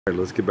All right,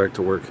 let's get back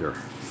to work here.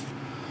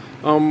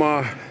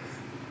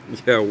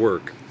 Yeah,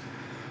 work.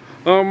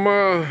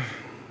 You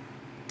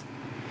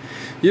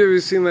ever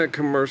seen that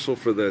commercial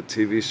for that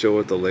TV show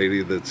with the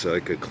lady that's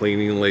like a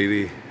cleaning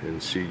lady,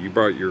 and you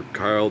brought your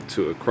child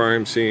to a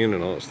crime scene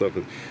and all that stuff,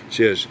 and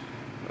she has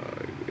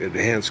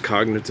enhanced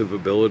cognitive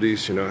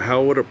abilities. You know,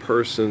 how would a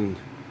person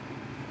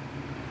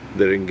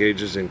that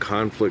engages in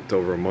conflict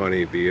over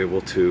money be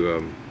able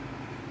to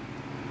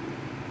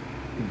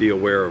be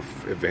aware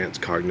of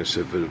advanced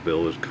cognitive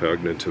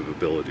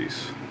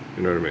abilities?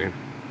 You know what I mean?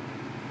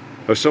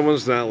 If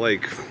someone's not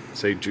like,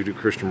 say, Judy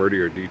Krishnamurti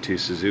or D.T.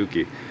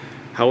 Suzuki,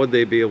 how would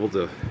they be able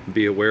to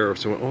be aware of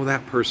someone? Oh,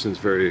 that person's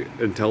very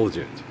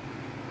intelligent.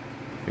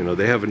 You know,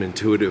 they have an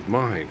intuitive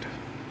mind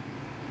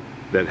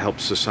that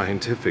helps the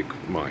scientific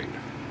mind.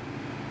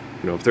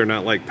 You know, if they're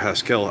not like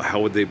Pascal,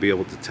 how would they be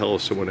able to tell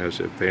if someone has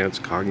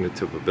advanced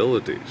cognitive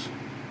abilities?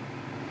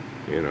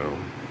 You know,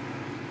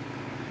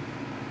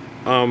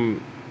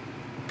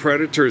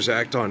 predators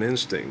act on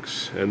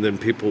instincts, and then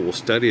people will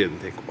study it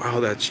and think, wow,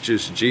 that's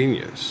just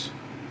genius.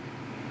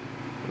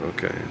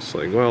 Okay, it's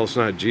like, well, it's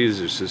not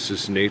Jesus, it's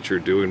just nature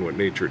doing what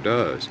nature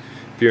does.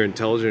 If you're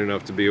intelligent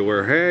enough to be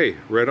aware, hey,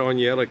 red on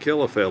yellow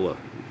kill a fella,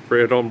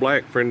 red on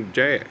black friend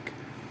Jack.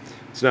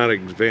 It's not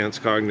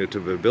advanced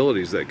cognitive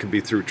abilities. That could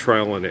be through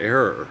trial and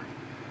error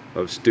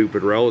of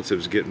stupid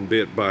relatives getting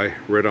bit by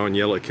red on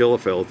yellow kill a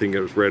fella, thinking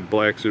it was red,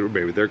 black, so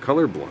maybe they're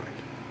colorblind.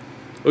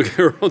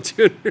 Okay, Earl, do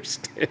you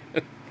understand?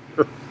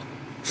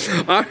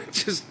 I'm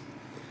just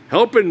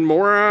helping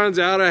morons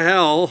out of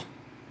hell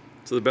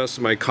to the best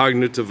of my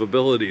cognitive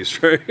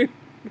abilities, right?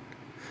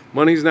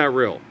 Money's not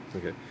real.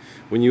 Okay.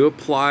 When you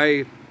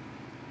apply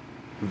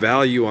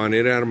value on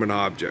inanimate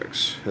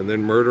objects and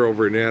then murder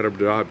over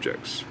inanimate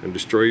objects and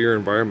destroy your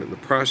environment in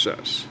the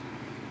process,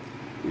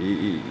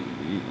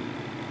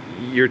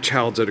 your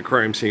child's at a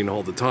crime scene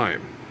all the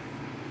time.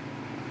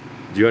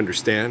 Do you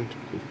understand?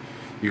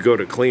 You go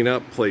to clean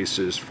up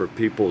places for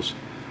people's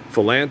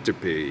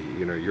philanthropy,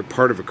 you know, you're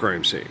part of a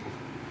crime scene.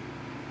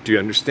 Do you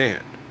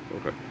understand?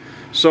 Okay.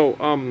 So,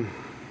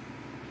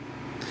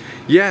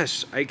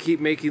 yes, I keep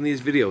making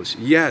these videos.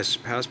 Yes,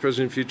 past,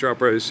 present, future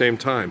operate at the same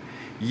time.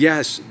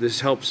 Yes,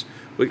 this helps.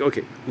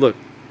 Okay, look,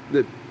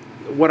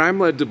 what I'm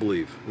led to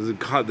believe is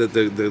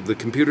the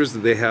computers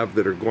that they have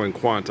that are going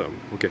quantum,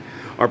 okay,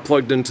 are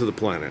plugged into the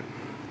planet.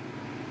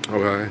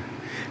 Okay.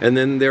 And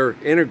then they're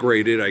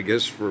integrated, I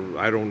guess,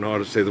 I don't know how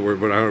to say the word,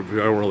 but I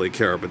don't really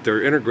care, but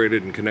they're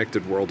integrated and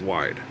connected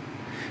worldwide.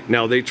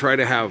 Now, they try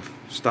to have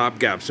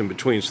stopgaps in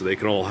between so they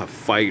can all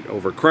fight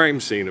over crime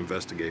scene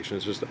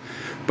investigations.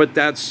 But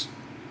that's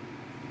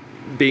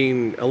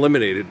being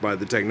eliminated by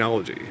the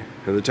technology.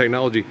 And the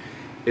technology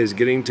is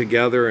getting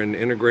together and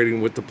integrating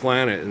with the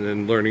planet and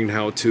then learning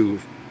how to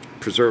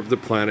preserve the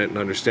planet and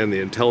understand the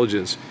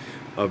intelligence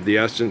of the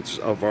essence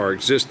of our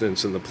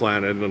existence in the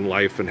planet and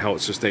life and how it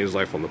sustains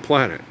life on the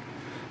planet.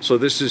 So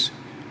this is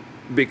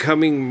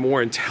becoming more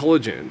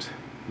intelligent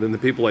than the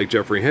people like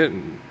Geoffrey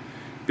Hinton,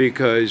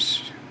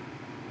 because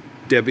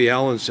Debbie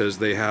Allen says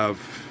they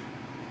have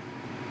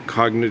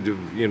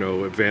cognitive, you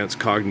know, advanced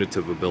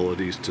cognitive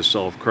abilities to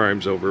solve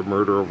crimes over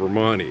murder over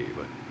money.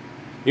 But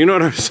you know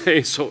what I'm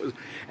saying? So,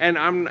 and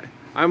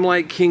I'm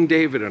like King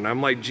David, and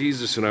I'm like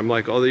Jesus, and I'm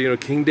like, oh, you know,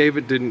 King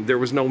David there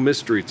was no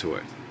mystery to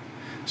it.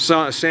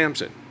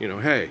 Samson, you know,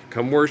 hey,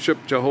 come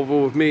worship Jehovah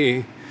with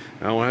me.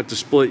 I don't have to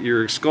split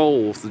your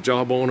skull with the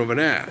jawbone of an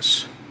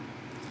ass.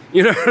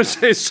 You know what I'm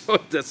saying?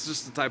 So that's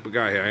just the type of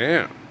guy I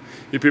am.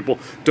 You people,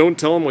 don't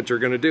tell him what you're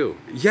going to do.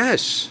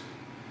 Yes,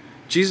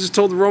 Jesus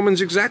told the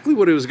Romans exactly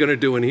what he was going to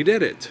do, and he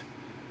did it.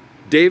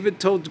 David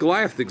told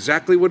Goliath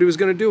exactly what he was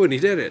going to do, and he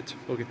did it.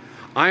 Okay,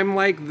 I'm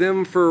like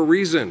them for a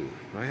reason.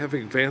 I have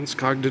advanced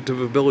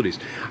cognitive abilities.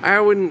 I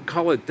wouldn't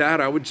call it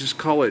that. I would just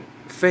call it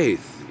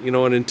faith. You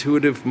know, an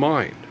intuitive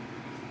mind.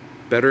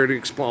 Better to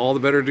explain, all the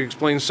better to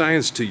explain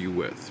science to you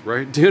with,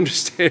 right? Do you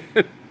understand?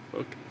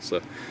 Okay,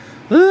 so,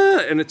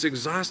 and it's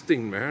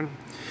exhausting, man.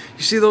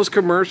 You see those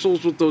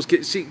commercials with those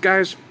kids? See,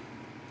 guys,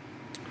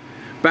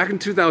 back in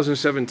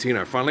 2017,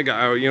 I finally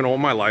got, you know, all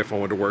my life I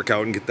wanted to work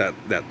out and get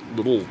that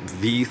little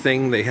V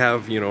thing they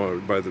have, you know,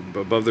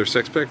 above their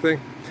six-pack thing.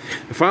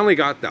 I finally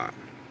got that,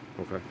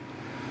 okay,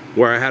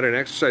 where I had an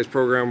exercise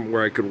program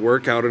where I could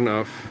work out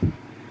enough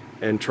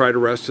and try to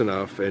rest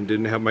enough and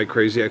didn't have my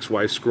crazy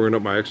ex-wife screwing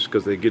up my exercise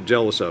because they get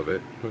jealous of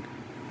it. Okay.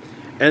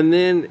 And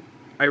then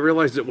I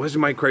realized it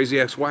wasn't my crazy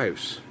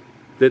ex-wives,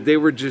 that they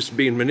were just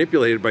being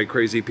manipulated by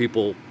crazy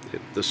people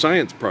at the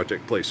science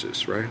project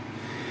places, right?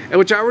 And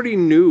which I already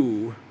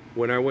knew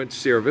when I went to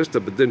Sierra Vista,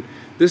 but then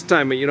this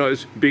time, you know,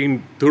 it's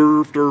being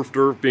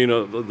being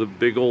the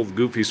big old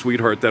goofy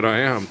sweetheart that I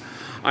am,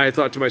 I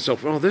thought to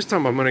myself, well, this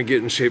time I'm going to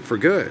get in shape for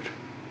good.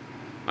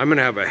 I'm going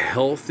to have a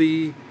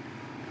healthy,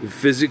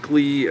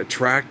 physically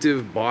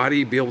attractive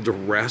body, be able to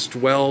rest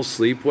well,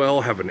 sleep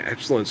well, have an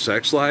excellent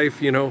sex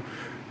life, you know,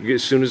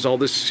 as soon as all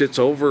this shit's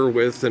over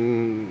with,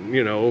 and,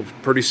 you know,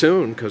 pretty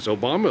soon, because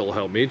Obama will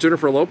help me.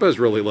 Jennifer Lopez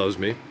really loves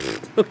me.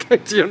 Okay,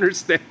 do you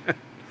understand?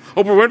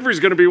 Oprah Winfrey's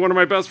going to be one of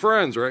my best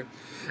friends, right?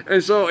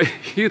 And so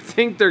you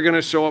think they're going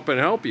to show up and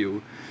help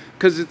you,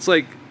 because it's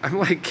like, I'm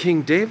like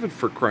King David,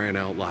 for crying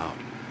out loud.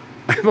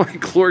 I'm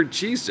like Lord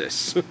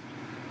Jesus.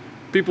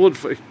 People would,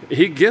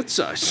 he gets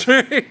us,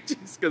 right?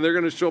 They're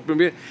going to show up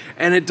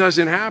and it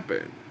doesn't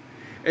happen.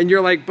 And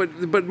you're like,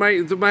 but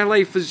my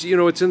life is, you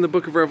know, it's in the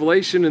book of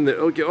Revelation, and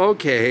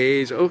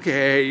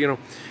okay, you know.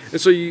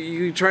 And so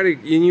you try to,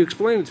 and you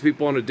explain it to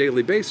people on a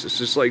daily basis.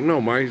 It's like, no,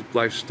 my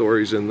life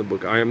story's in the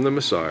book. I am the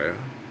Messiah.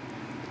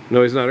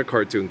 No, he's not a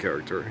cartoon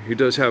character. He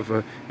does have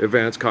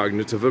advanced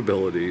cognitive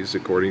abilities,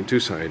 according to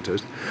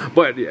scientists.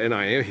 And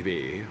I am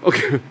me.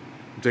 Okay,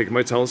 I'm taking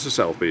my talents to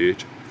South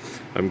Beach.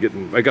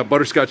 I got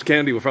butterscotch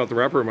candy without the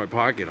wrapper in my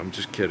pocket. I'm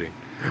just kidding.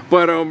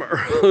 But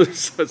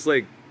so it's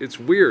like, it's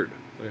weird.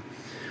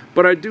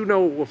 But I do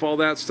know, with all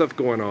that stuff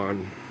going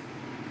on,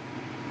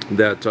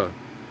 that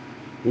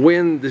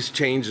when this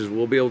changes,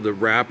 we'll be able to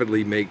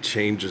rapidly make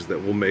changes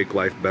that will make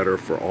life better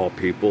for all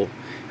people,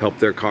 help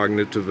their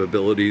cognitive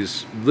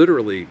abilities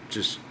literally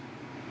just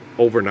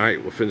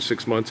overnight. Within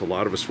 6 months, a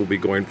lot of us will be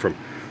going from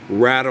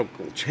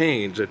radical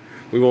change, and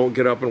we won't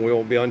get up and we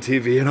won't be on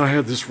TV and I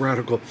had this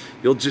radical.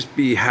 You'll just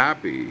be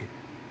happy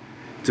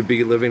to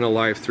be living a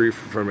life free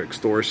from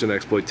extortion,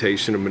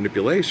 exploitation, and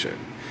manipulation.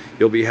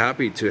 You'll be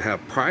happy to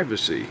have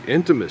privacy,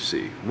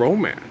 intimacy,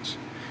 romance,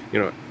 you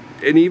know,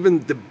 and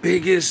even the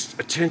biggest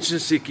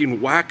attention-seeking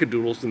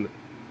wackadoodles in the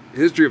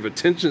history of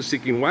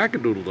attention-seeking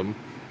wackadoodledom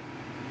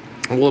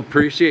will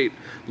appreciate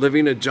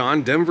living a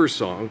John Denver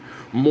song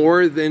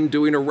more than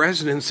doing a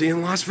residency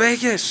in Las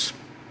Vegas.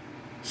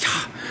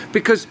 Yeah,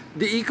 because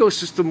the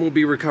ecosystem will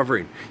be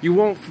recovering. You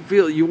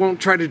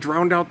won't try to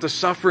drown out the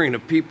suffering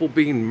of people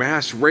being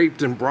mass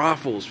raped in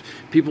brothels,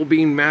 people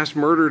being mass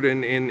murdered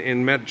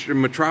in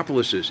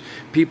metropolises,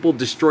 people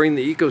destroying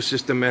the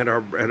ecosystem at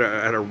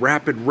a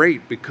rapid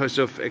rate because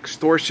of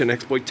extortion,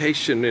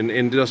 exploitation, and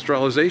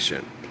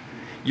industrialization.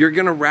 You're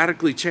going to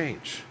radically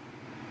change.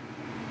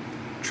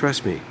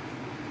 Trust me.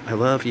 I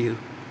love you.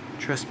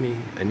 Trust me,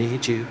 I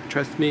need you.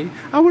 Trust me,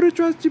 I want to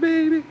trust you,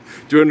 baby.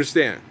 Do you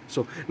understand?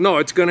 So, no,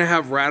 it's going to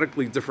have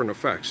radically different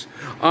effects.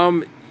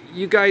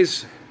 You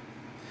guys,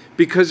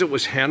 because it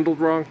was handled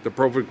wrong, the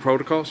COVID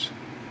protocols,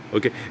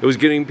 okay, it was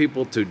getting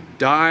people to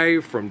die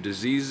from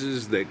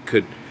diseases that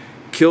could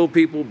kill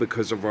people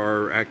because of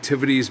our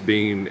activities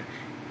being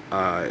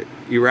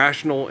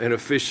irrational,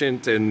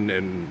 inefficient,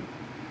 and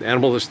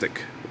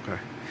animalistic. Okay,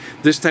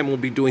 this time we'll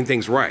be doing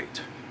things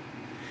right.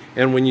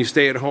 And when you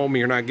stay at home and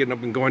you're not getting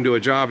up and going to a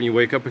job, and you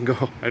wake up and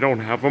go, I don't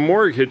have a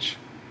mortgage.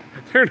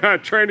 They're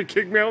not trying to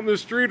kick me out in the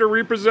street or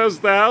repossess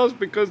the house,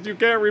 because you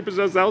can't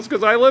repossess the house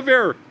because I live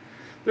here.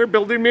 They're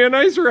building me a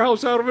nicer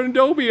house out of an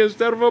adobe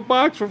instead of a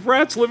box with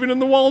rats living in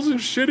the walls and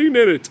shitting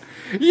in it.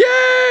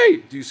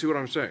 Yay! Do you see what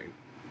I'm saying?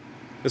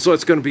 And so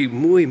it's going to be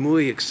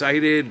muy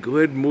excited,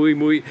 good,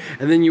 muy.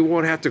 And then you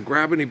won't have to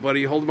grab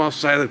anybody, hold them off the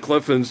side of the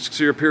cliff in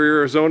Superior,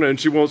 Arizona, and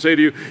she won't say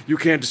to you, you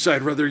can't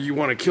decide whether you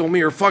want to kill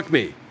me or fuck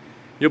me.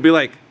 You'll be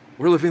like,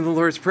 we're living the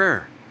Lord's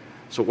Prayer.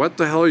 So what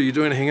the hell are you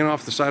doing hanging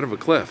off the side of a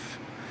cliff?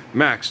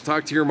 Max,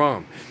 talk to your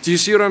mom. Do you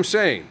see what I'm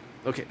saying?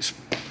 Okay,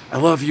 I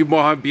love you,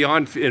 Mom,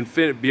 beyond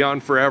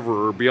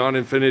forever, or beyond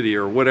infinity,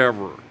 or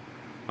whatever.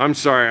 I'm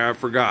sorry, I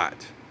forgot.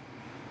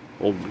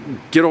 Well,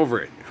 get over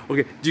it.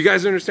 Okay, do you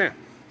guys understand?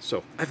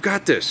 So, I've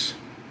got this,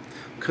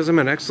 because I'm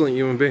an excellent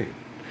human being.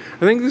 I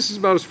think this is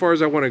about as far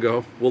as I want to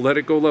go. We'll let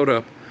it go load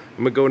up.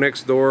 I'm going to go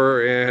next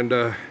door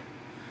and,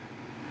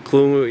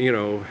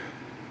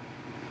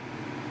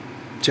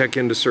 check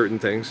into certain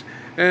things.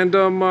 And,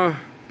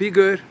 be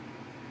good.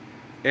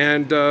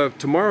 And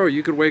tomorrow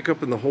you could wake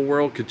up and the whole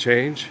world could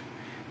change,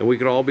 and we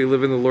could all be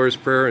living the Lord's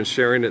Prayer and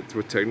sharing it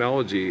with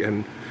technology.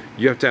 And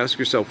you have to ask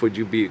yourself, would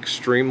you be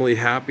extremely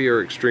happy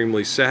or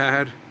extremely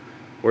sad,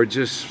 or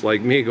just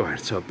like me going,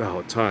 it's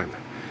about time.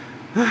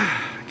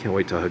 I can't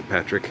wait to hug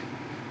Patrick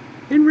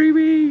and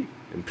Riri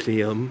and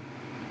Pliam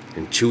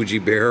and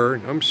Chuji Bear.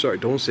 I'm sorry,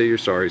 don't say you're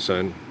sorry,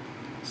 son.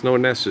 It's no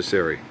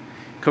necessary.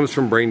 It comes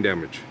from brain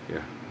damage.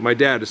 Yeah. My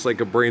dad, it's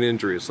like a brain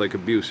injury. It's like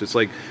abuse. It's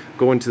like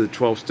going to the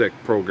 12-step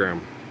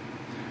program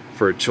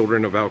for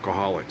children of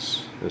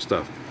alcoholics and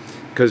stuff.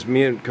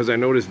 Because I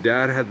noticed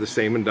Dad had the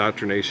same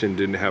indoctrination,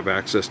 didn't have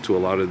access to a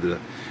lot of the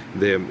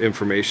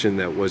information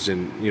that was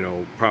in,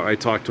 I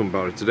talked to him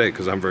about it today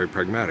because I'm very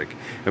pragmatic.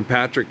 And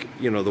Patrick,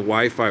 the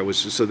Wi-Fi was,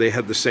 so they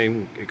had the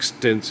same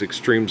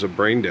extremes of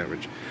brain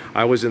damage.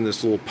 I was in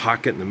this little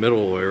pocket in the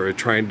middle area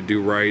trying to do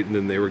right, and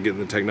then they were getting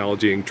the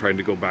technology and trying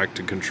to go back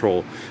to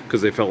control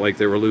because they felt like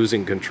they were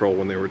losing control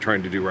when they were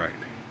trying to do right.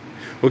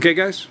 Okay,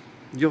 guys?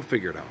 You'll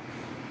figure it out.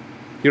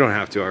 You don't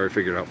have to. I already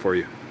figured it out for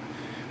you.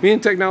 Me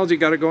and technology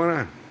got it going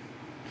on.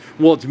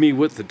 Well, it's me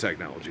with the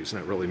technology. It's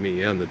not really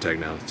me and the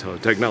technology.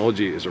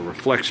 Technology is a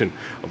reflection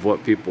of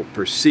what people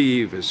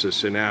perceive. It's a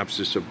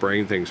synapses of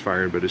brain things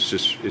firing, but it's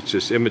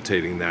just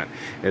imitating that,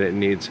 and it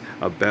needs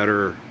a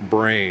better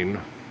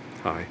brain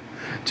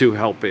to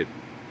help it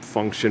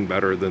function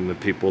better than the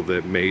people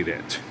that made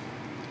it.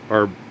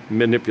 Our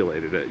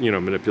manipulated it,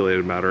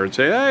 manipulated matter, and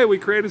say, hey, we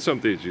created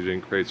something. You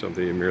didn't create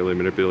something, you merely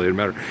manipulated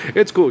matter.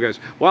 It's cool, guys.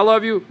 Well, I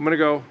love you. I'm gonna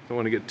go. Don't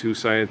want to get too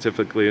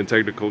scientifically and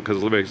technical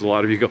because it makes a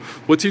lot of you go,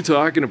 what's he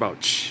talking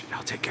about? Shh,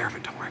 I'll take care of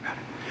it. Don't worry about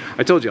it.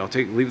 I told you,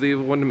 leave the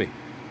evil one to me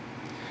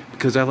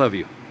because I love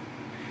you.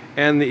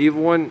 And the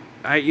evil one,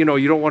 you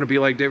don't want to be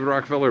like David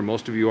Rockefeller.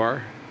 Most of you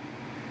are.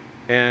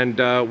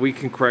 And we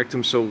can correct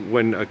him, so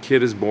when a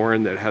kid is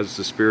born that has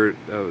the spirit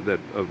that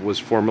was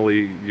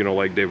formerly,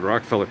 like David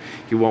Rockefeller,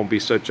 he won't be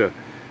such a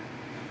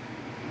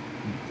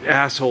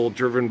asshole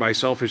driven by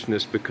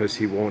selfishness, because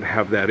he won't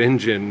have that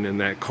engine and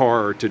that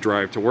car to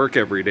drive to work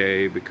every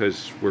day,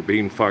 because we're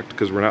being fucked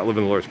because we're not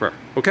living the Lord's Prayer.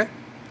 Okay?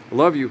 I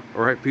love you.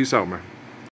 All right, peace out, man.